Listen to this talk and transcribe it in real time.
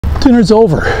Dinner's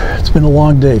over. It's been a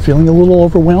long day. Feeling a little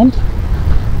overwhelmed?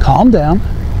 Calm down,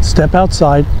 step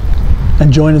outside,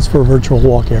 and join us for a virtual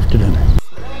walk after dinner.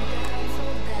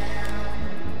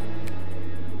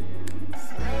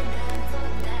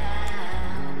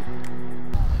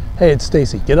 Hey, it's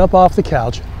Stacy. Get up off the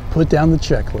couch, put down the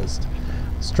checklist.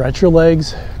 Stretch your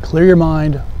legs, clear your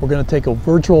mind. We're going to take a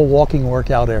virtual walking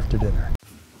workout after dinner.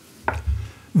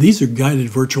 These are guided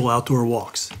virtual outdoor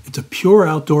walks. It's a pure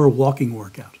outdoor walking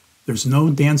workout. There's no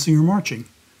dancing or marching.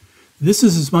 This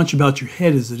is as much about your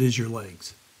head as it is your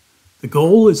legs. The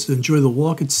goal is to enjoy the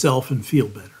walk itself and feel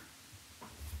better.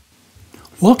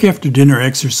 Walk after dinner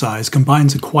exercise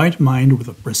combines a quiet mind with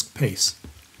a brisk pace.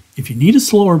 If you need a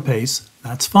slower pace,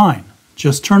 that's fine.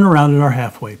 Just turn around at our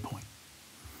halfway point.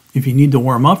 If you need to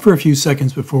warm up for a few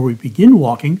seconds before we begin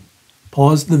walking,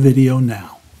 pause the video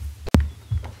now.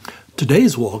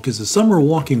 Today's walk is a summer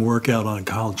walking workout on a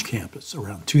college campus,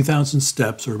 around 2,000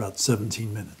 steps or about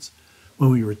 17 minutes.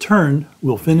 When we return,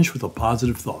 we'll finish with a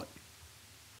positive thought.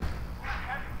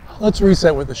 Let's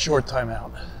reset with a short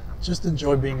timeout. Just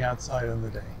enjoy being outside on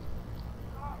the day.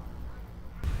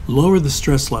 Lower the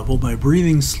stress level by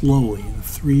breathing slowly in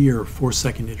 3 or 4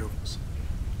 second intervals.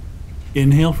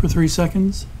 Inhale for 3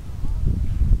 seconds.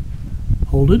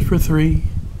 Hold it for 3.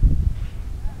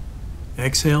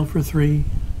 Exhale for 3.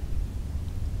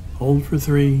 Hold for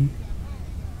 3.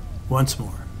 Once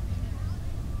more.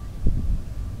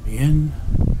 In.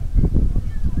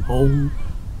 Hold.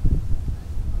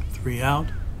 3 out.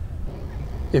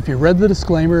 If you read the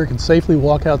disclaimer, you can safely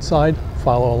walk outside,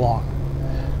 follow along.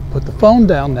 Put the phone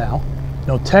down now.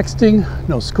 No texting,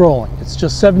 no scrolling. It's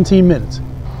just 17 minutes.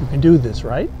 You can do this,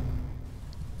 right?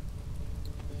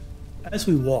 As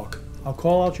we walk, I'll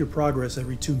call out your progress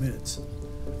every 2 minutes.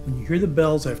 When you hear the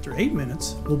bells after 8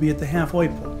 minutes, we'll be at the halfway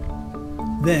point.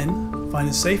 Then, find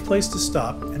a safe place to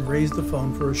stop and raise the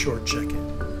phone for a short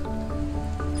check-in.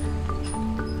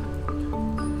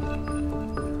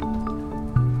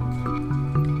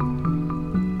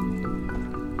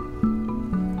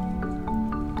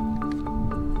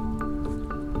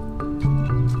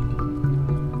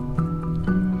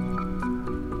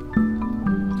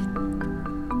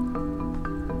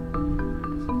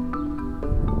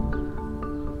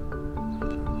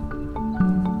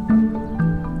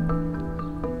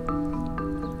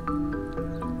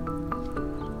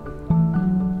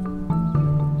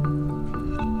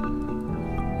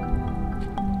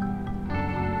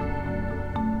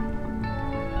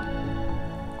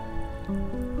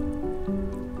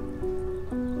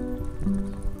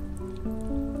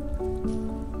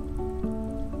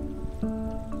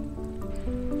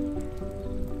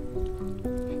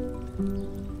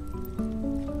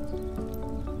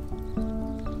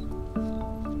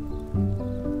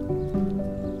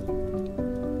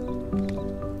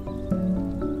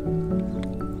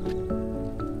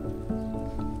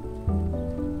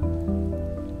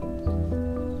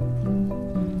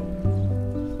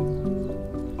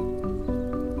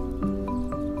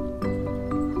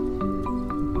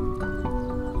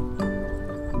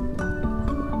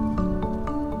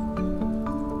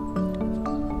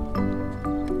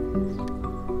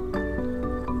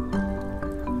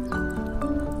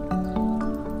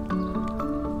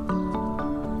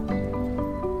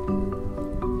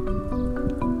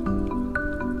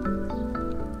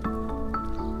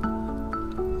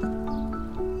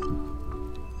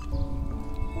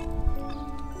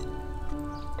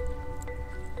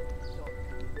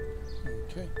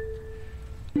 Okay.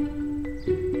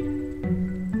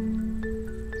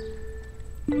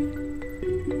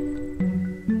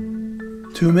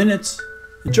 2 minutes.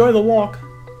 Enjoy the walk.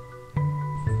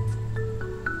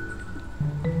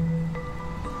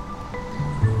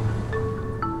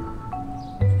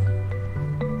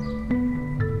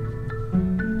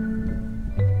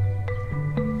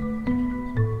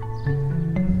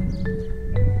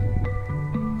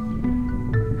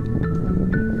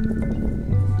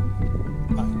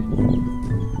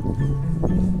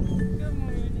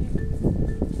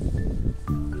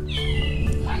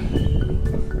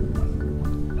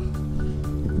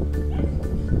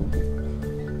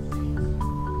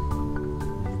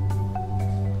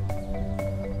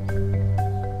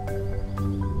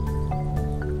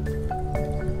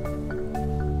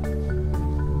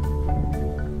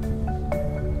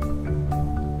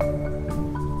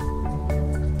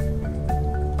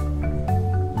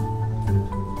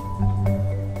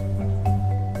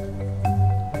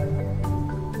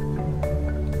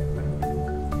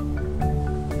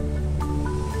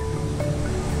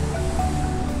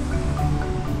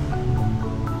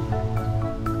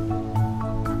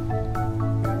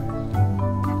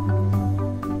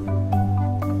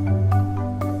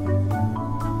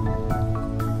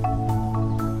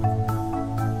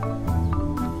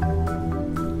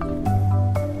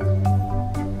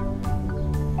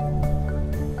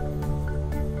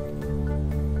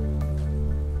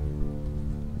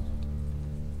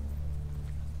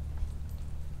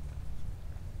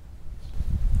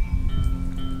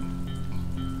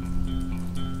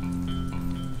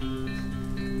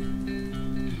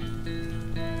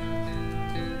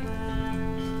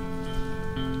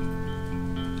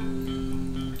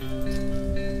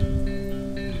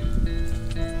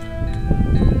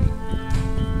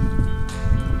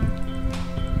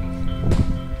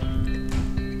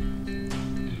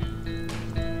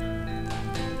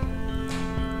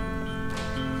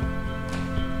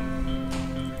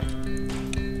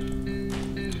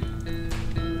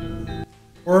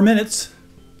 4 minutes.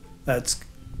 That's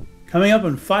coming up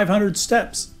on 500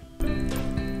 steps.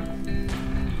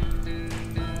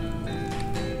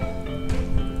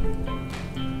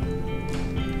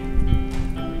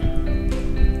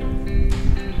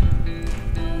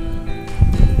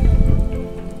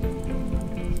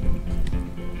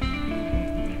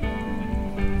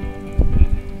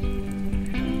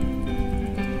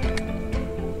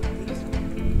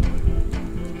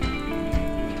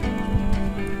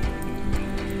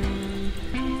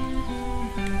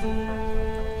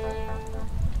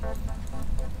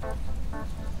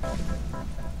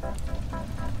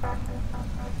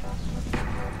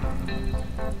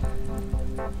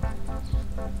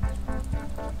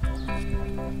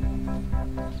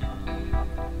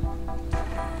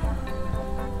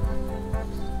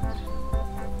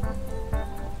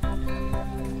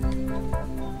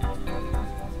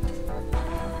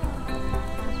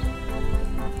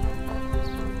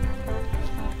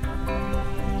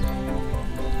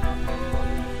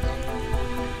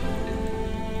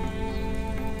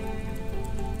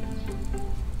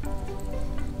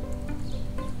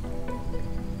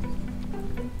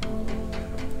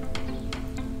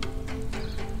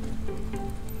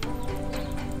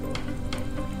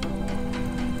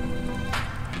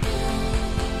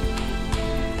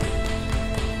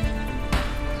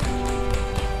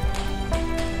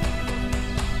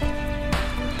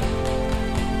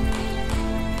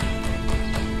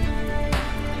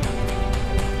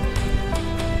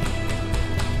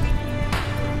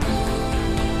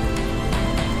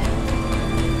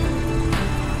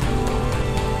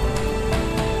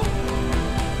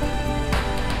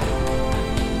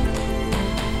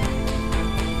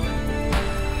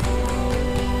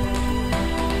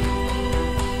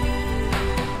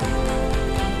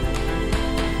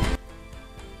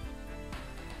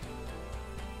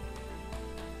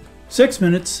 Six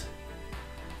minutes.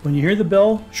 When you hear the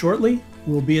bell shortly,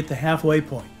 we'll be at the halfway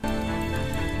point.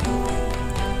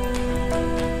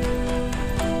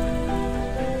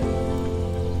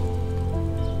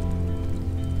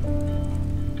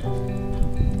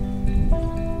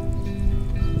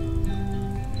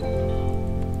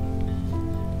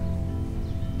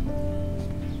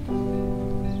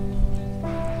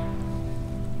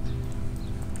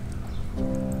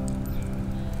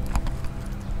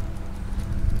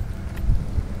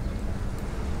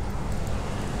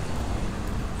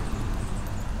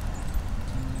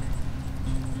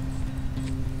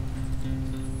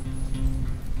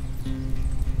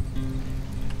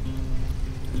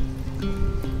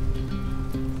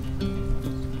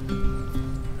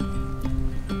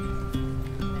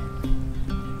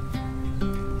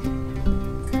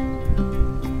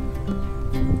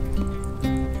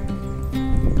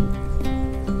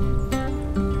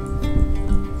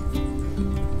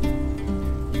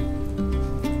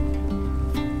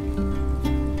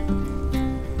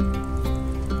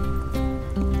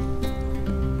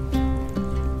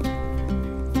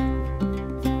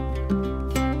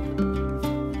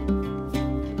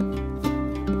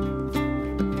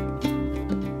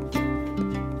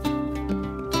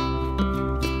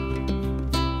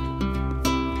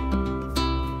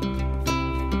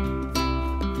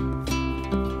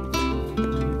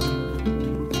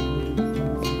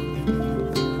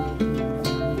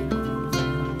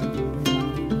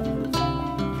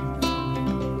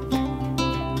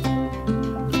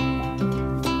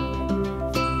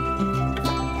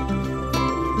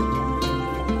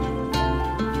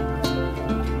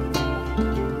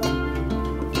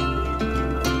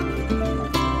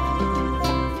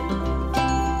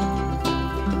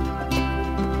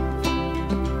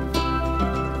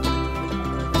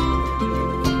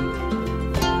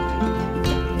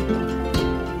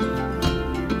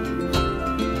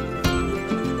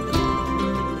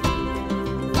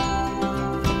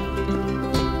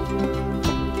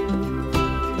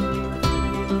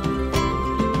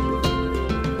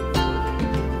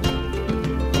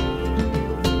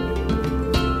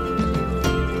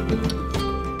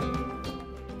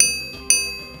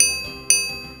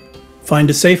 Find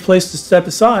a safe place to step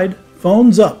aside,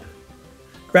 phones up.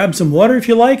 Grab some water if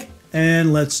you like,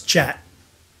 and let's chat.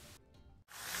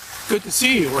 Good to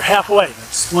see you. We're halfway.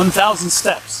 That's 1,000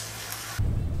 steps.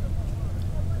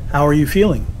 How are you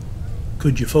feeling?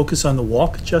 Could you focus on the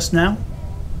walk just now?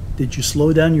 Did you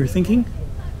slow down your thinking?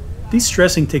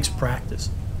 De-stressing takes practice.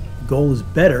 The goal is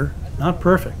better, not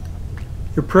perfect.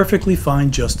 You're perfectly fine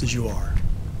just as you are.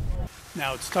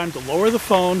 Now it's time to lower the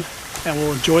phone and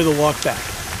we'll enjoy the walk back.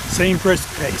 Same brisk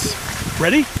pace.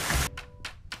 Ready?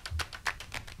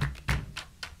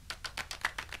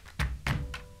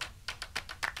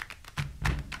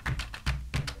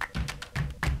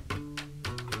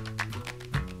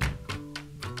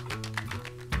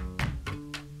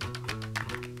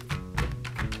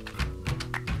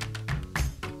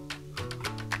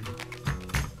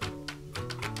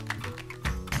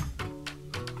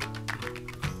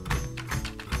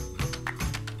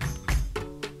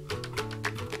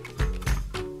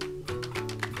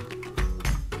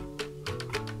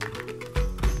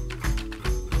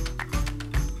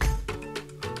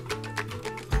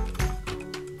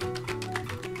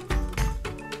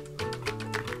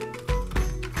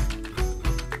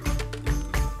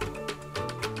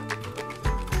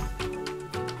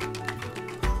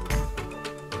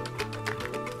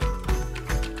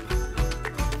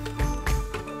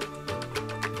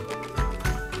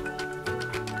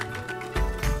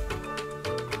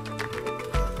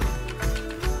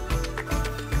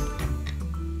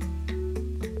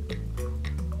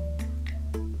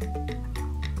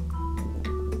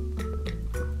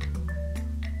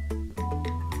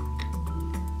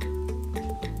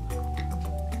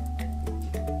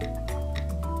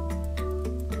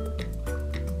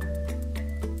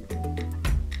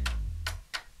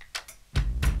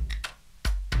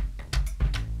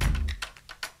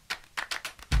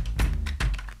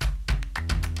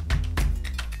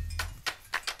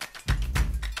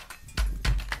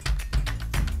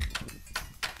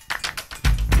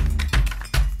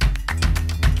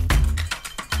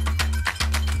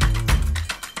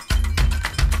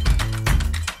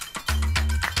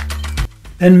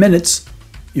 10 minutes,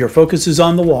 your focus is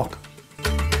on the walk.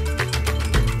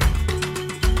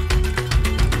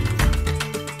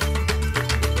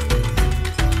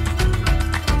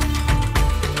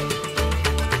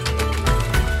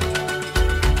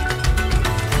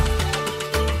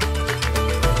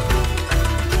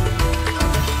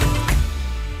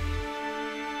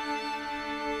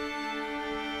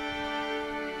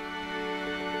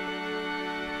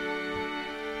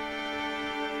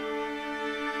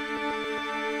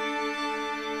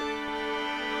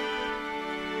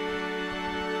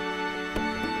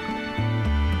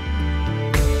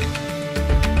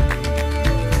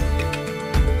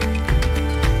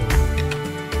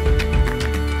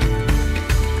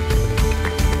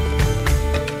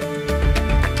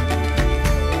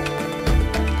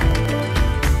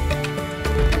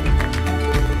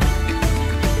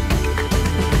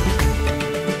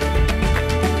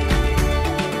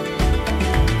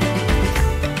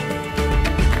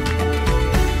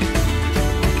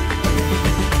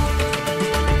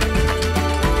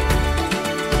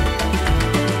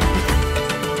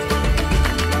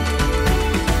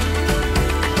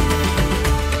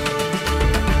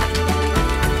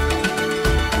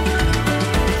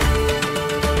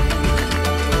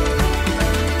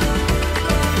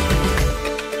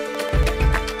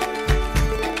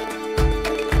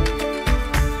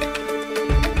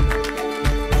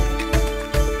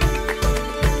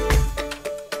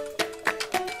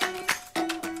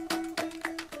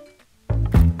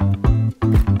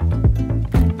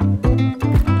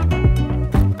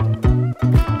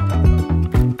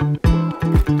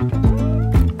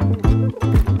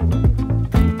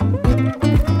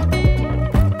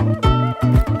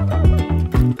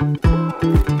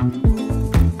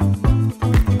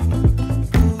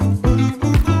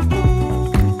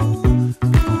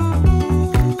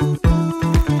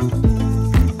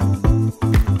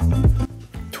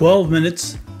 "12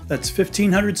 minutes, that's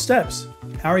 1,500 steps.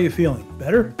 How are you feeling?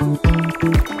 Better?"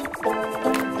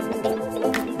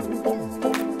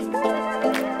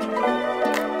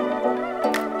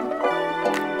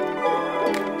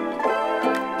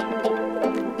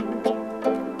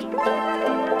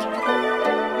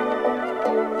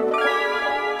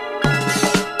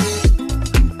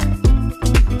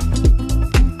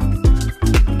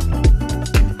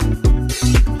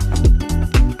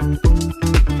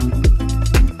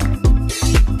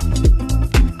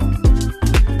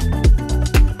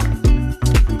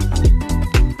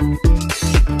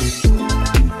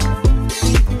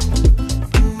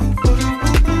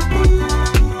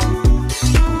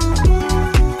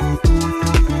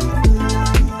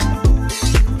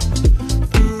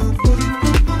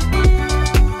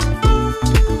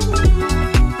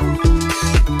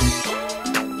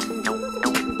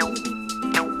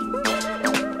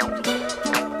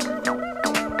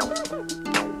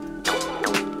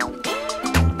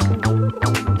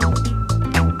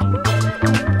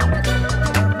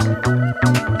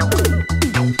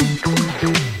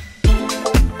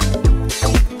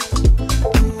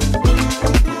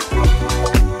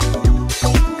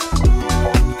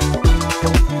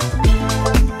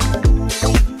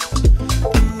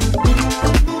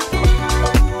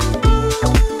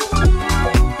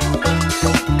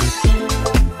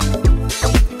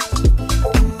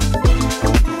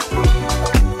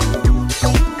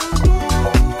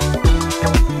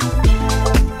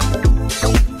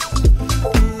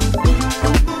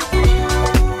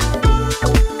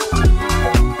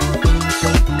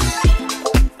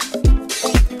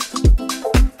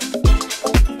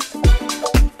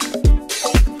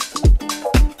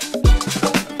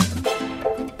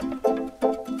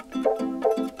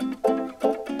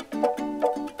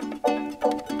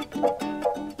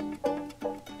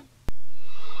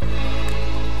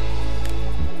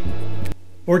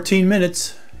 "14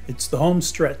 minutes, it's the home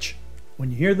stretch.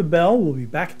 When you hear the bell, we'll be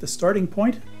back at the starting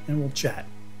point and we'll chat."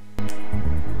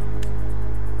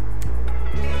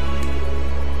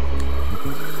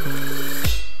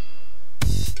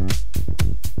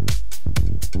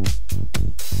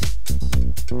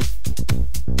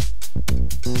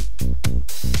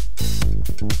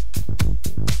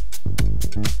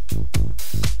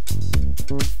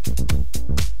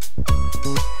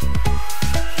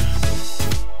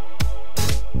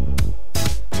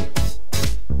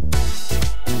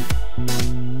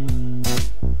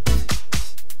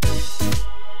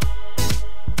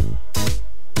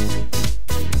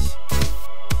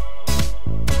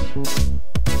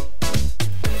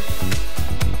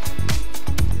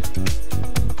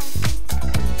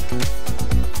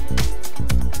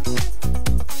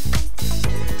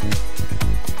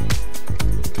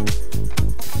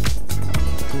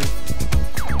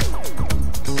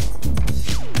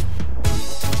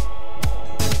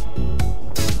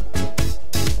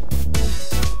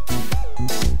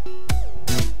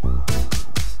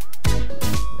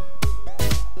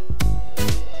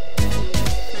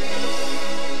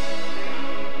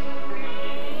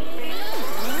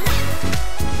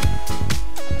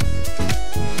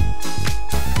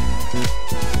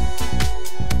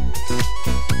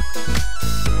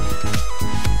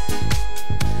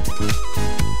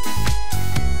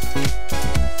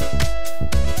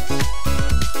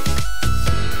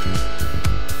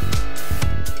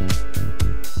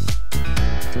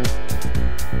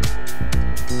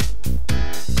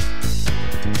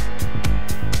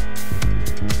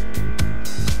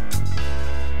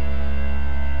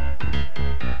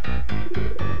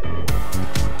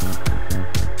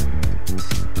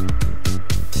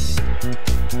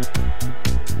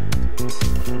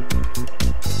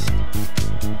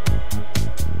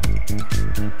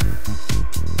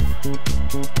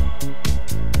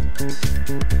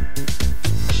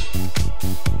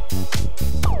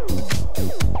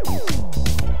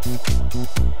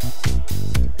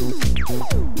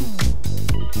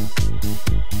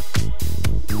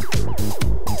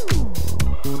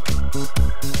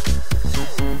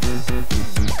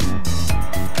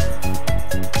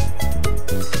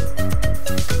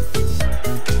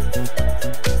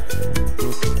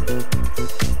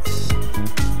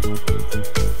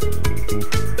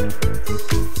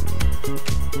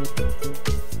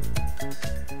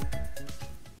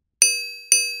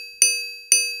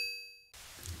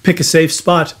 Pick a safe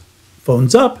spot.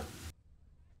 Phones up.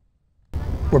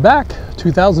 We're back.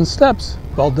 2,000 steps.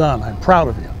 Well done. I'm proud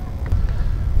of you.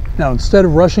 Now, instead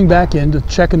of rushing back in to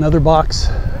check another box,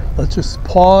 let's just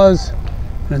pause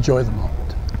and enjoy the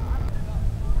moment.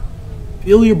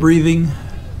 Feel your breathing.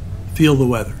 Feel the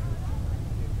weather.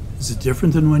 Is it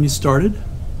different than when you started?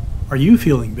 Are you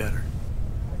feeling better?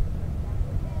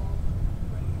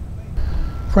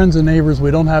 Friends and neighbors,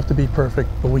 we don't have to be perfect,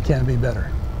 but we can be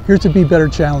better. Here's to Be Better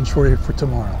challenge for you for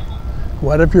tomorrow.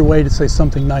 Go out of your way to say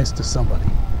something nice to somebody.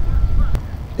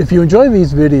 If you enjoy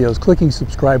these videos, clicking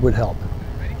subscribe would help.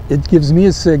 It gives me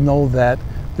a signal that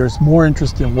there's more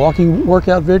interest in walking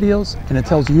workout videos, and it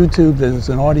tells YouTube that there's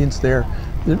an audience there,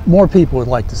 that more people would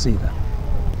like to see them.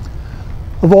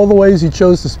 Of all the ways you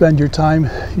chose to spend your time,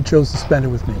 you chose to spend it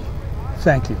with me.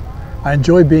 Thank you. I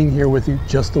enjoy being here with you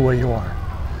just the way you are.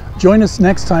 Join us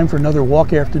next time for another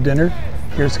walk after dinner.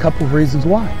 Here's a couple of reasons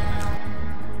why.